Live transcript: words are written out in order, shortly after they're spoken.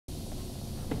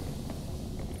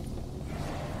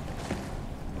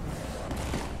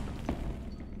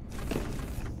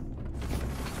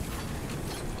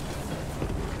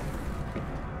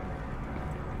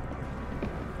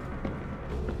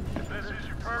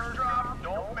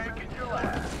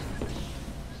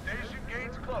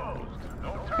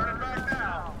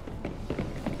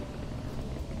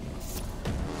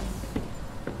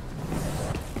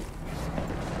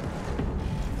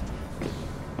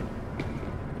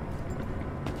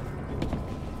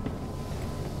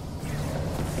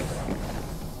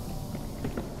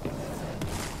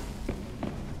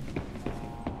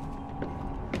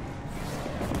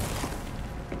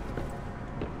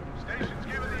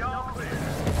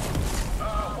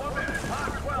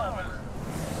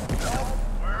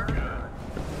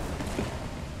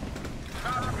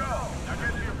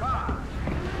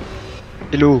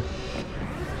Hello.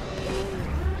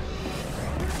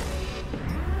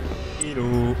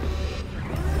 Hello.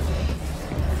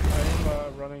 I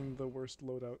am running the worst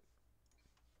loadout.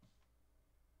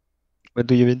 What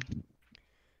do you mean?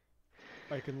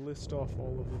 I can list off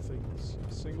all of the things.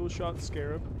 Single shot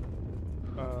scarab,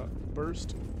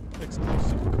 burst,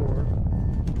 explosive core,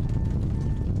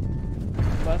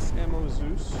 less ammo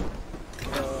Zeus,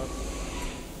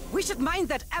 We should mine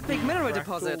that epic mineral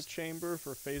deposit. chamber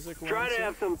for phasic Try to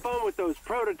have some fun with those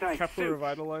prototype Kepler suits.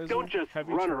 revitalizer, Don't just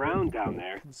heavy run turret, around down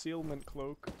there. concealment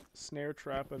cloak, snare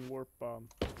trap, and warp bomb.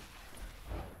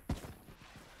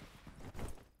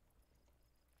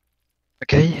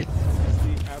 Okay. It's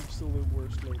the absolute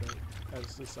worst loadout,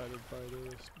 as decided by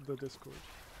the Discord.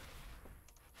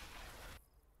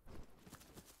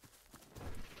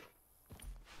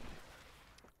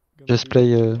 Just play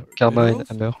Karma and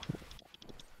Hammer.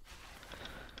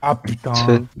 Ah putain,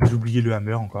 Sven. j'ai oublié le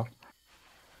hammer encore.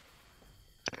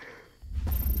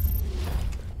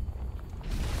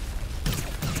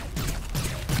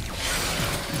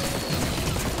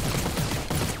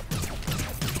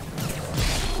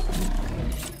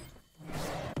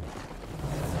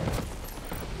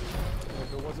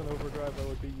 If it wasn't Overdrive, I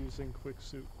would be using Quick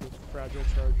Suit with fragile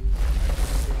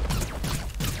charges.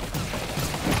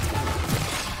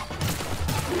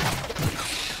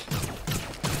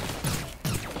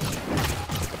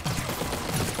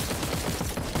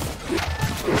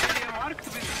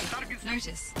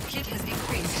 Notice, kit has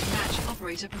increased to match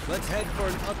operator performance. Let's head for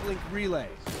an uplink relay.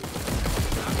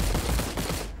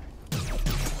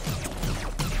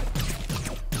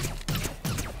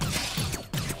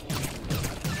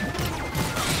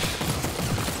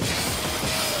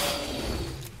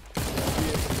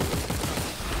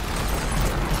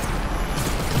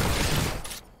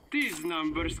 These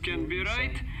numbers can be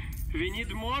right. We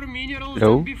need more minerals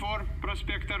Hello? than before,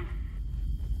 Prospector.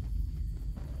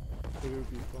 It would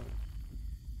be fun.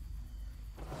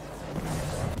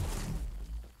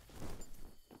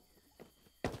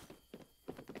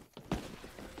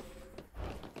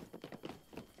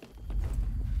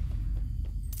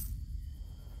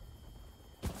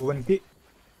 ONP.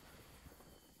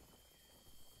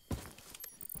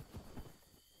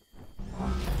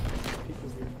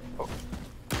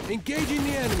 Engaging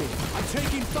the enemy. I'm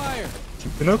taking fire.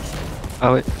 Tu knock.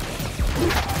 Ah ouais.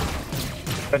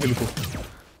 Ça fait le coup.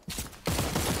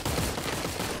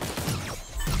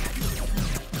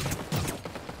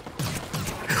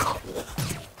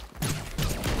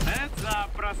 Heads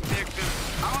up, Prospector.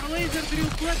 Our laser drill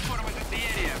platform is in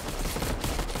the area.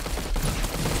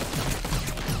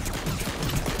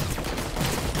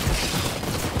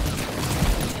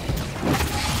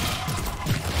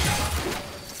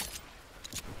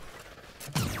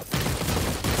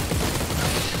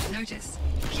 Notice,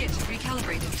 kit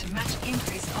recalibrated to match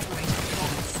increased operator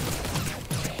performance.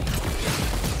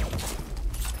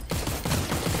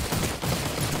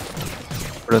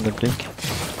 Voilà notre blink.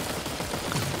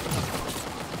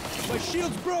 My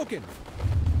shield's broken.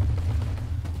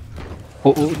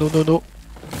 Oh oh, non non non.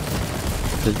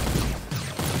 Okay.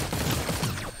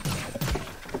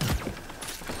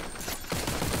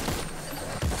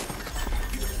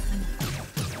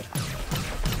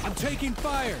 I'm taking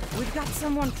fire. We've got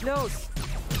someone close.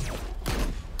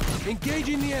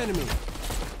 Engaging the enemy.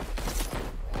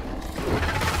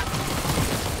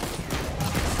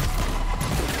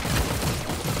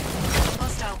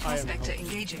 Hostile prospector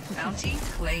engaging. Bounty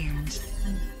claimed.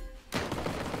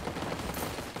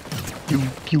 Pew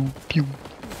pew pew.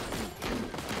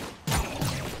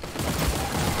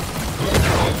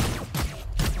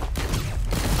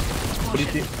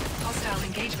 Caution. Hostile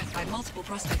engagement by multiple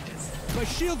prospectors. My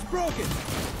shield's broken.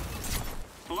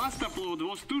 Last upload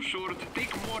was too short.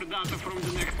 Take more data from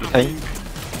the next Okay. uplink.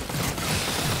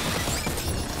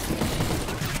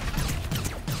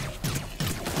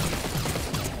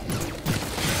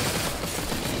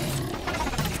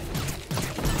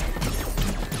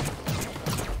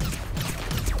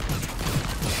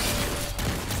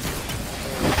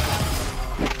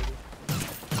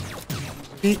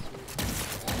 Me.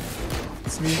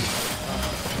 It's me.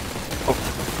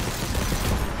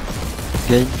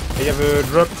 Gain. I have a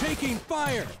drop. Taking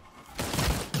fire.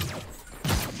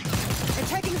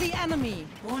 Attacking the enemy.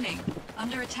 Warning,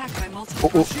 under attack by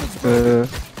multiple Oh oh. prospectors.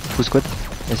 Full squad,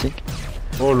 I think.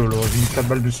 Oh là là, j'ai mis 4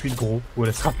 balles de suite gros. Ouais,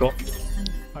 laisse rapport.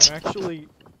 I'm actually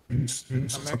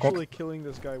 $150. killing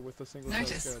this guy with a single shot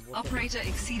Notice, scarab. What the operator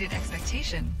exceeded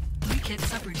expectation. New kit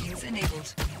subroutines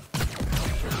enabled.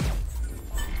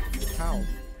 How?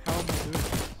 How am I doing this?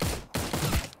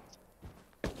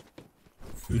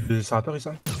 Il le laisse à tort,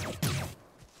 Issa.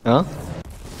 Hein?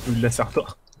 Il le laisse à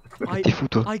tort. T'es fou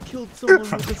toi. I killed someone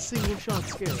with a single shot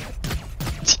scarab.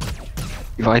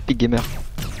 Il va Epic Gamer.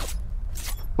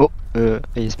 Oh,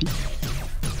 ASP.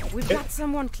 We've got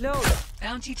someone close.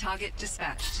 Bounty target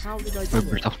dispatched. How did I do Ouais, that?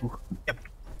 plus tard fou.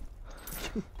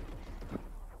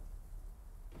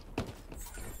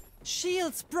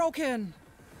 Shields broken.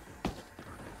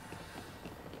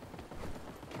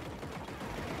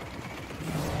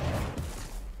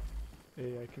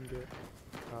 Hey, I can get.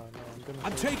 No, I'm gonna.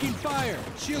 I'm taking fire.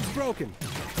 Shield's broken.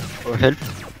 Oh help.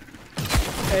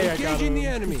 Hey, I got Engaging the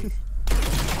him. enemy.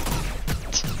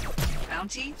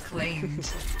 Bounty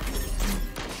claimed.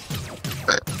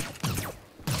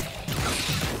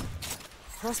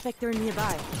 Prospector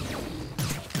nearby.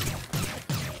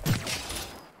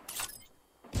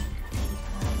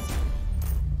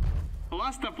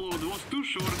 Last upload was too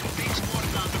short. Takes more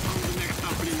data from the next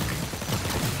uplink.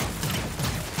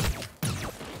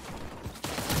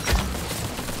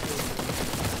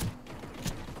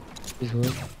 Ils ont...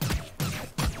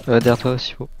 derrière toi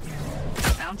s'il faut.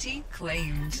 Bounty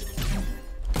claimed.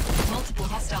 Multiple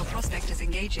hostile prospectors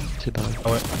engaging. C'est pareil.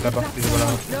 Ah ouais, là-bas, Got les voilà.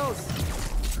 someone close.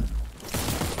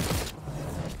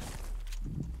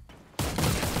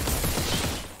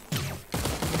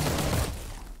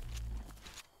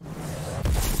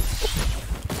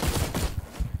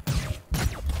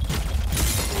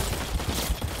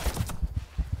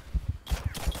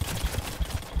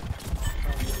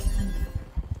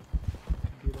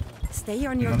 Stay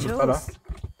on your Non, pas là. toes.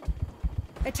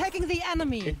 Attacking the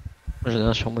enemy. J'en ai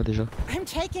un sur moi déjà. I'm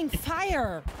taking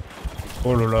fire.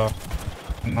 Oh là là.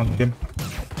 Un deuxième.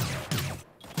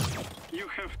 You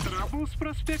have troubles,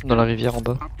 prospector? Dans la rivière en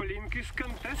bas. Uplink is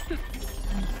contested.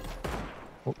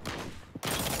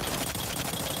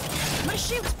 My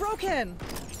shield's broken.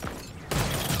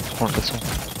 Je prends le 400.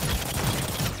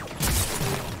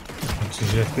 Donc c'est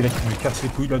GFP là qui me casse les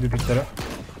couilles là depuis tout à l'heure.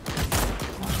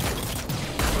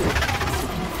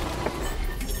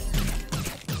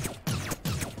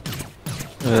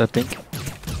 Pink.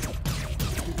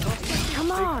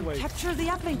 Come on, Wait. capture the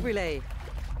uplink relay.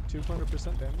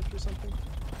 200% damage or something?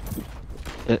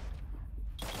 Yeah.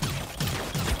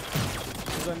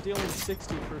 Because I'm dealing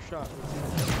 60 per shot.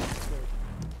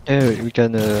 Yeah, we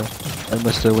can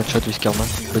almost one shot with Karma.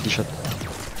 Body shot.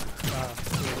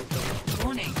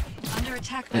 Warning. Under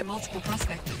attack by multiple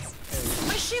prospectors.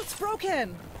 My shield's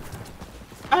broken.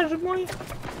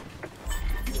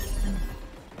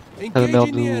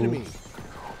 Engaging the enemy.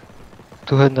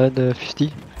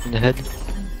 250 in the head.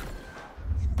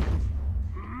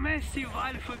 Massive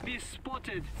alpha beast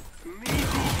spotted. Maybe you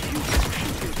can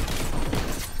shoot it.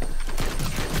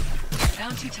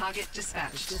 Bounty target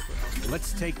dispatched.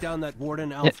 Let's take down that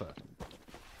Warden Alpha.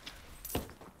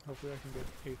 Hopefully I can get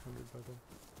 800 by then.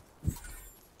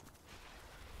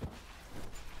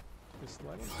 Is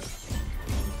lighting? I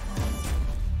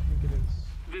think it is.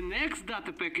 The next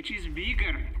data package is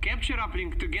bigger. Capture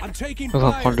uplink to get I'm taking On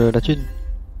va fire. prendre la thune.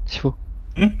 S'il faut.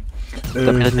 Il y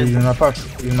en a pas, je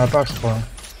crois.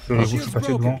 Je suis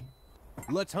passé devant.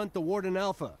 Let's hunt the Warden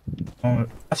Alpha. Non,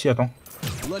 ah si, attends.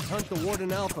 Let's hunt the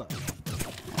Warden Alpha.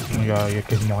 Il y a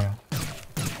quasiment rien.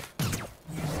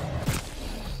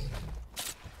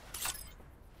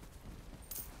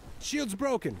 Shield's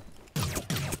broken.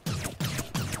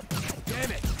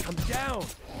 Damn it, I'm down.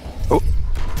 Oh.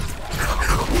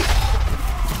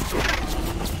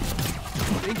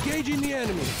 Engaging the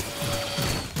enemy.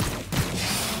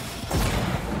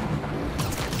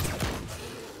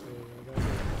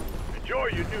 Enjoy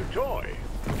your new toy.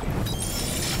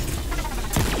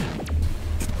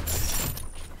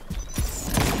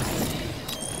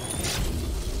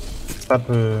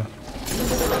 Tape.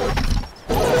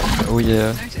 Oui,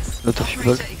 Notice. lot of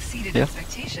people. Operator exceeded Yeah.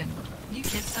 expectation. New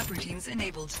kit subroutines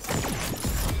enabled.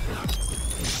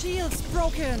 Shield's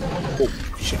broken. Oh,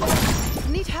 shit.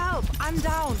 Need help. I'm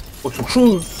down. Oh, ils sont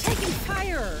chauds. Taking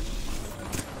fire.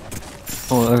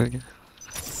 Oh, ok.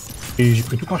 Et j'ai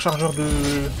pris tout un chargeur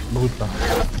de brut là.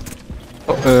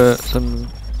 Oh, some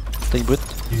take brut.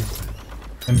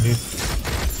 MG.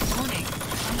 Warning.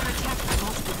 Under attack by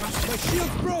multiple My prospectors.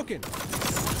 shield's broken.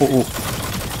 Oh, oh.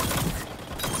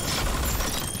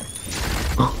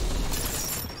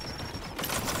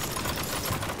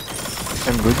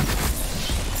 I'm good.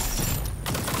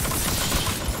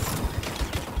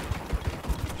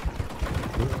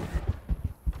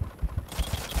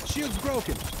 Shield's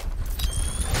broken.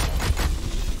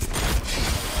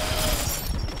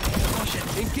 Caution.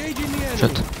 Engaging the enemy.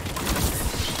 Shot.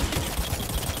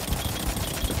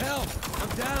 Help, I'm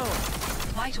down.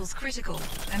 Vitals critical.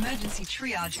 Emergency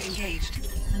triage engaged.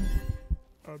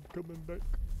 I'm coming back.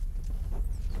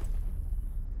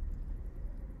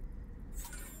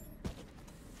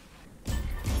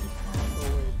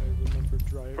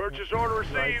 drive. Purchase order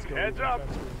rides received. go, Heads up.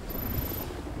 that's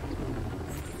where-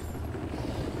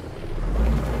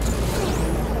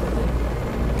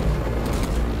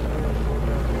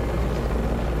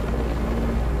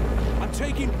 I'm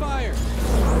taking fire.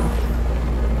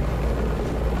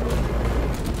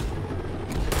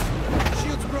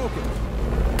 Shield's broken.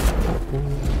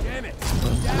 Damn it.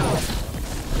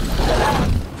 Down.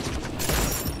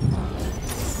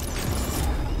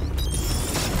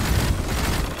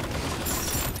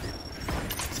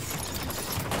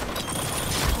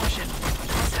 Caution.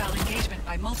 Hostile engagement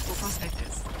by multiple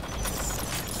prospectors.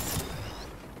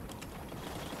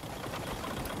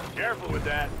 Careful with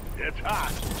that. It's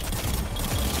hot.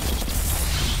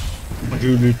 J'ai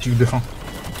eu le tic de fin.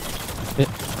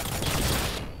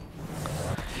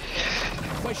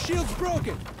 My shield's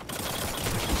broken.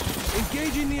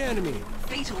 Engaging the enemy.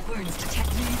 Fatal wounds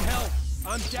detected. Need help.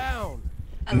 I'm down.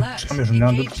 Alert. Putain, mais j'en ai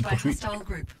un d'autre Engaged qui by poursuit. hostile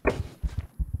group.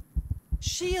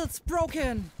 Shields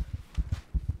broken.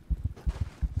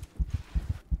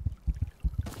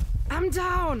 I'm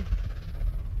down.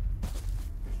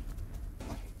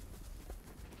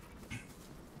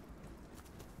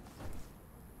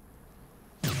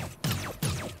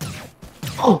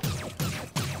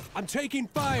 I'm taking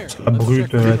fire. La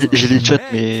brute. J'ai les chats,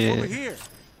 Hey, over mais here.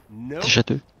 Nope. c'est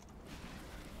châteux.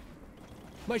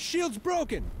 My shield's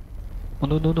broken. Oh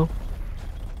non, non, non.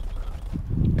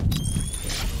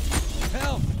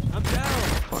 Help. I'm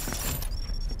down.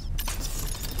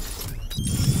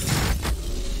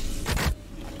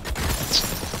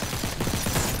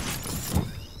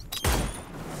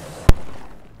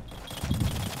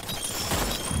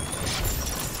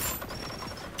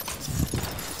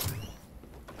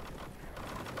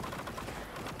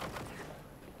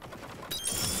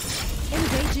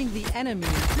 Engaging the enemy.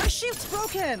 My shield's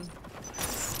broken.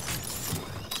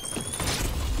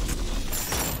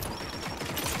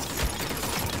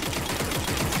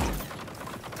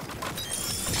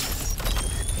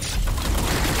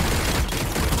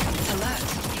 Alert.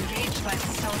 Engaged by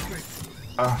hostile group.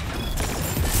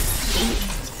 Ah.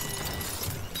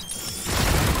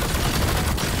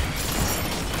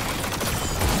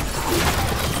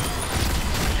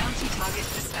 Bounty target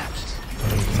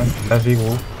dispatched. Lavé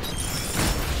gros.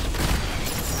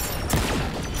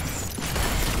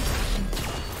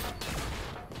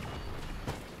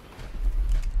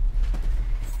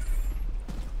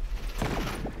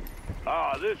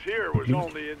 Ah, this here was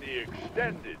only in the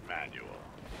extended manual.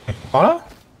 Par là?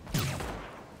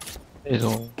 Ils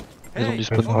ont Hey, du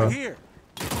spawn par over là. here.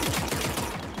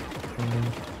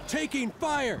 Taking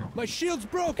fire. My shield's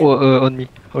broken. Oh, on me.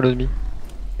 All on me.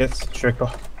 Yes, je suis avec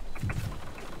toi.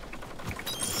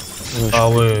 Je Ah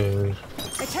ouais.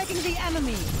 Attacking the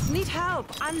enemy. Need help.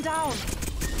 I'm down.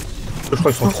 Je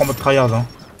crois qu'ils sont 3 modes tryhard hein.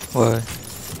 Ouais.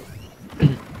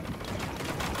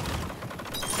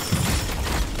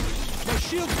 My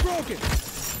shield's broken.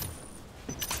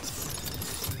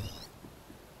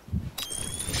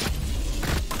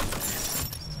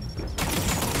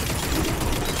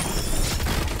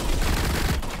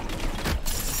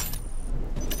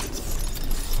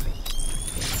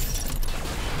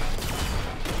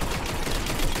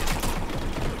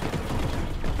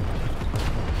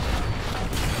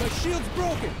 My shield's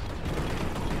broken.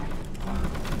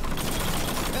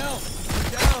 Help!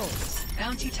 I'm down.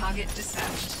 Bounty target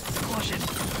dispatched. Caution.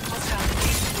 Hostile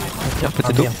engagement by multiple Tiens, Ah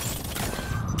peut-être.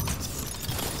 merde.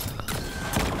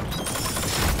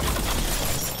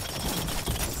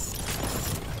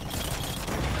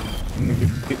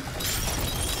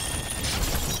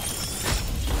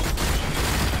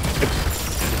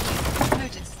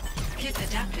 Notice. Kit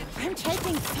adapted. I'm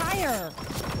taking fire.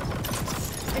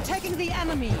 Attacking the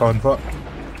enemy. Encore une fois.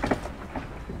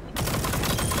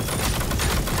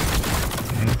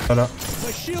 Voilà.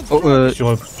 My shield's Oh, broken.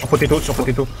 Sur Potato, sur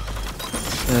Potato.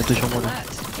 il y en a deux sur moi là. Alert.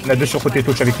 Il y en a deux sur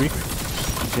Potato, je suis avec lui.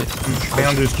 Je sais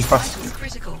rien de ce qui se passe. Items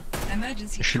critical.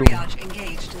 Emergency Je suis lourd. triage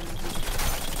engaged.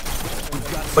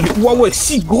 Allez, ouah ouais,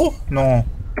 si gros. Non.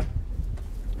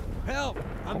 Help!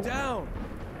 I'm down.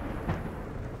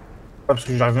 Pas parce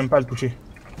que j'arrive même pas à le toucher.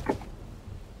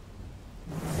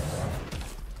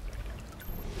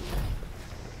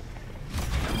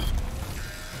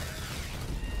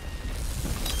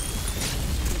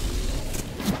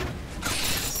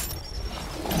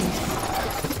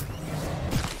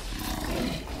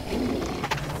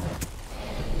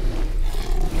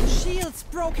 Shield's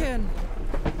broken.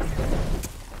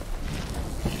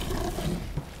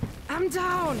 I'm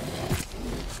down.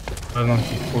 Ah non,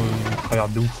 il faut tryhard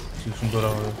de ouf. Ce sont de la...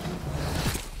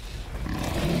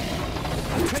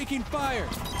 I'm taking fire.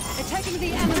 Attacking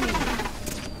the enemy.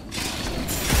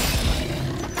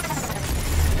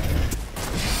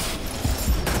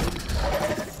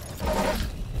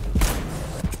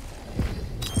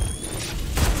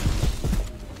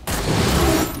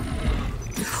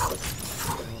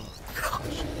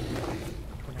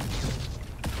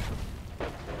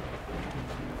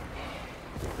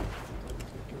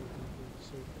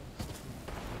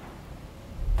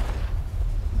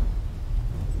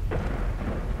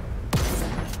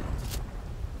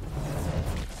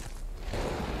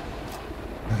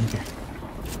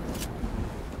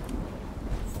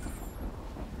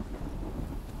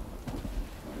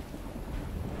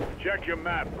 Check your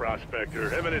map,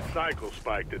 Prospector. Imminent cycle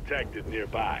spike detected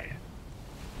nearby.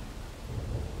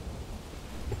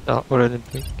 Ah,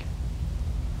 Olympique.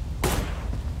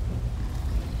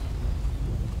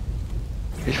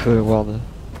 Il faut ward.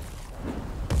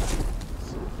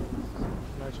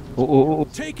 Imagine Oh oh oh.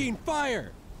 Taking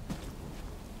fire!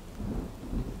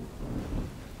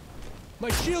 My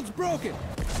shield's broken!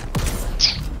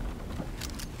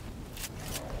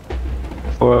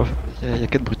 Oh, y'a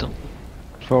 4 brutes. Hein.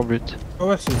 Fort but. Ah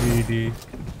ouais, c'est des...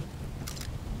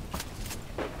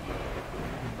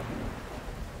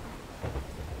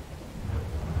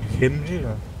 MG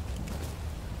là.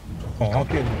 En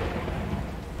ranked.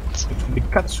 Ils sont les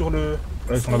 4 sur le...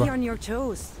 Ouais, ils sont Stay là-bas. on your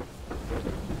toes.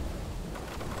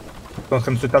 Ils sont en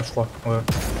train de se taper, je crois. Ouais.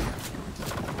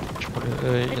 Je prends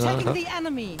They're il y en a un taking là. the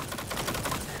enemy.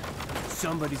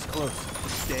 Somebody's close.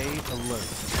 Stay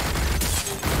alert.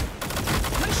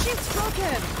 My shield's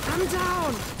broken. I'm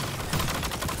down.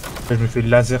 Et je me fais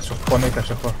laser sur 3 mecs à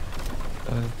chaque fois.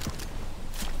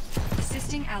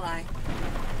 Assisting ally.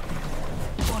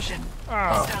 Caution.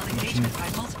 Hostile engagement by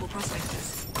multiple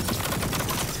prospectors.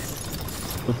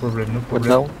 No problème, no One problème.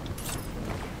 down.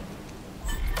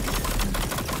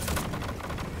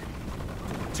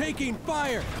 Taking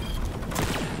fire!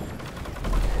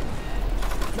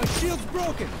 My shield's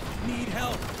broken! Need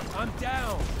help! I'm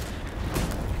down!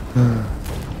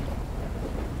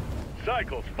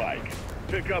 Cycle spike.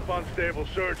 Pick up unstable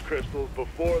surge crystals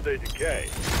before they decay.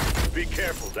 Be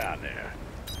careful down there.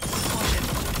 Caution.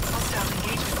 Hostile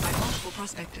engagement by multiple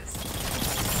prospectors.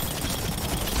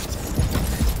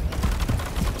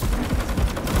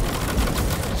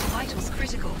 Vitals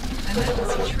critical.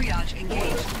 Emergency triage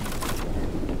engaged.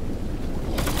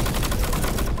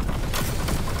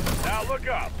 Now look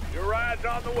up. Your ride's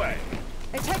on the way.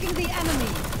 Attacking the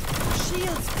enemy.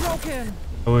 Shield's broken.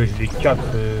 Ah ouais, j'ai les 4.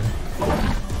 The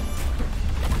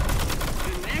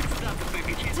next data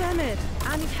package is Damn it.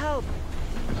 I need help.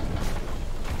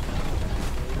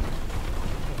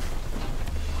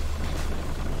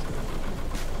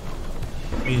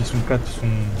 Mais ils sont 4, ils sont...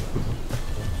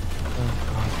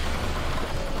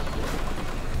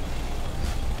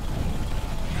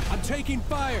 I'm taking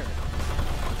fire!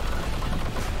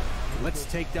 Let's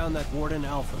take down that Warden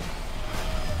Alpha.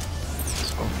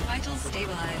 Vitals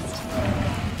stabilized.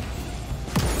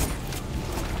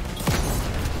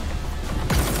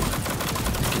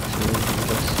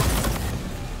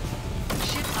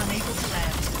 Ship unable to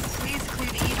land. Please clear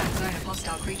the evac zone of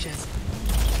hostile creatures.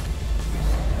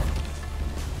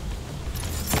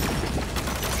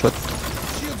 Shot.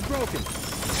 Shield's broken!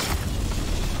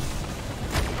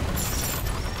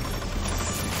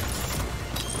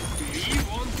 we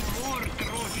want more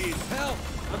trophies. Help!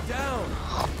 I'm down!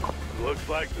 Looks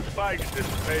like the spike's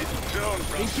dissipating soon.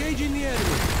 Engaging the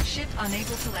enemy! Ship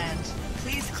unable to land.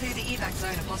 Please clear the evac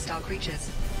zone of hostile creatures.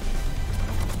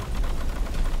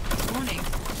 Warning.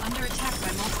 Under attack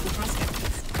by multiple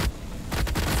prospectors.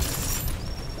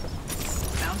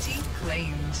 Bounty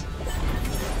claimed.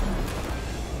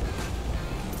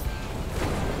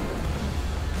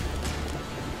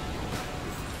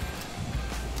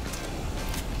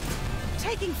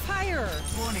 Taking fire.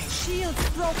 Warning. Shield's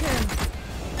broken.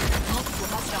 Multiple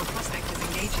hostile prospectors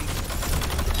engaging.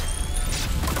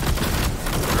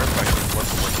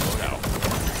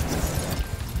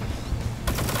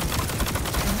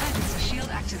 Emergency shield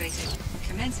activated.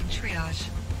 Commencing triage.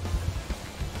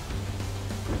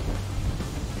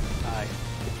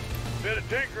 Bit of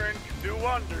tinkering can do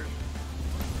wonders.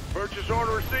 Purchase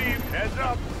order received. Heads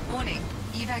up. Warning.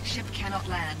 Evac ship cannot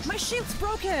land. My shield's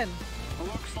broken.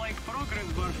 Looks like progress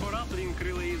bar for uplink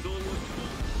relay is almost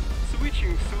full.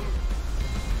 Switching soon.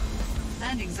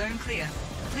 Landing zone clear.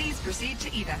 Please proceed to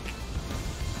evac.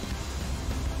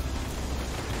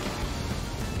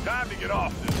 Time to get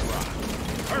off this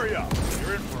ride. Hurry up.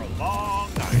 You're in for a long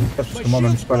night. Parce que moi,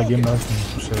 même si pas la game là, ils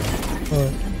sont tous seuls.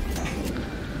 Ouais.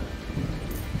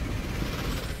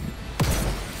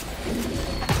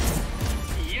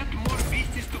 Yet more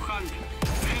beasties to hunt.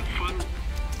 Have fun.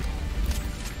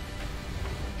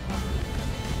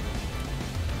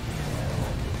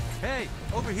 Hey,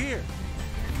 over here!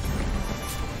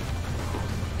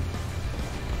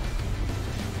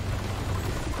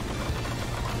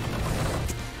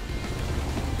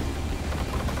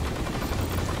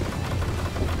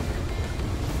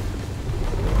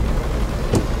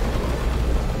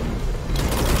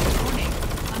 Warning.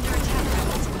 Under attack by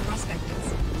multiple prospectors.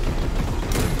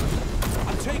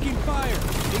 I'm taking fire!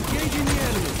 Engaging the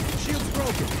enemy! Shield's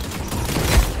broken!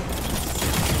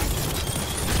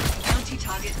 Bounty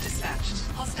target dispatched.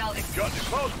 Hostile Got you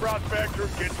close, Prospector.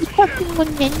 Get to the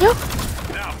ship.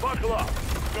 Now buckle up.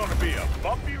 Gonna be a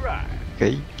bumpy ride.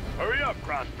 Ok. Hurry up,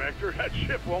 Prospector. That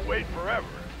ship won't wait forever.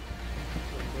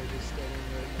 Like it's studying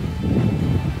right now.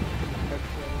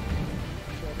 Headphone.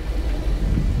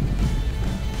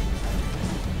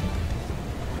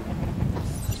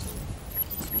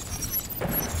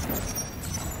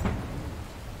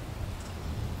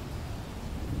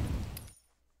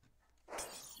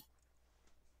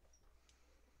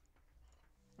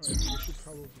 Alright, we should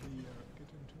probably get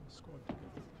into a squad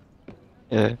together.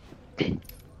 Yeah.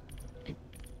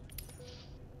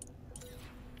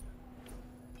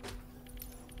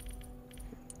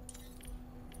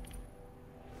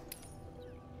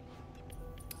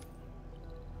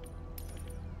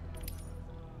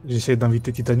 J'essaie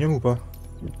d'inviter Titanium ou pas?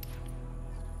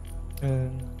 Je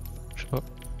sais pas.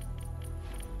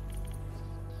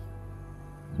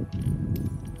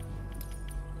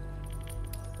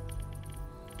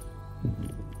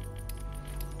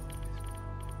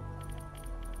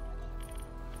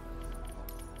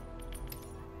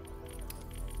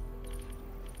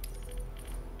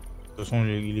 De toute façon,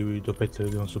 il doit pas être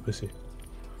dans ce PC.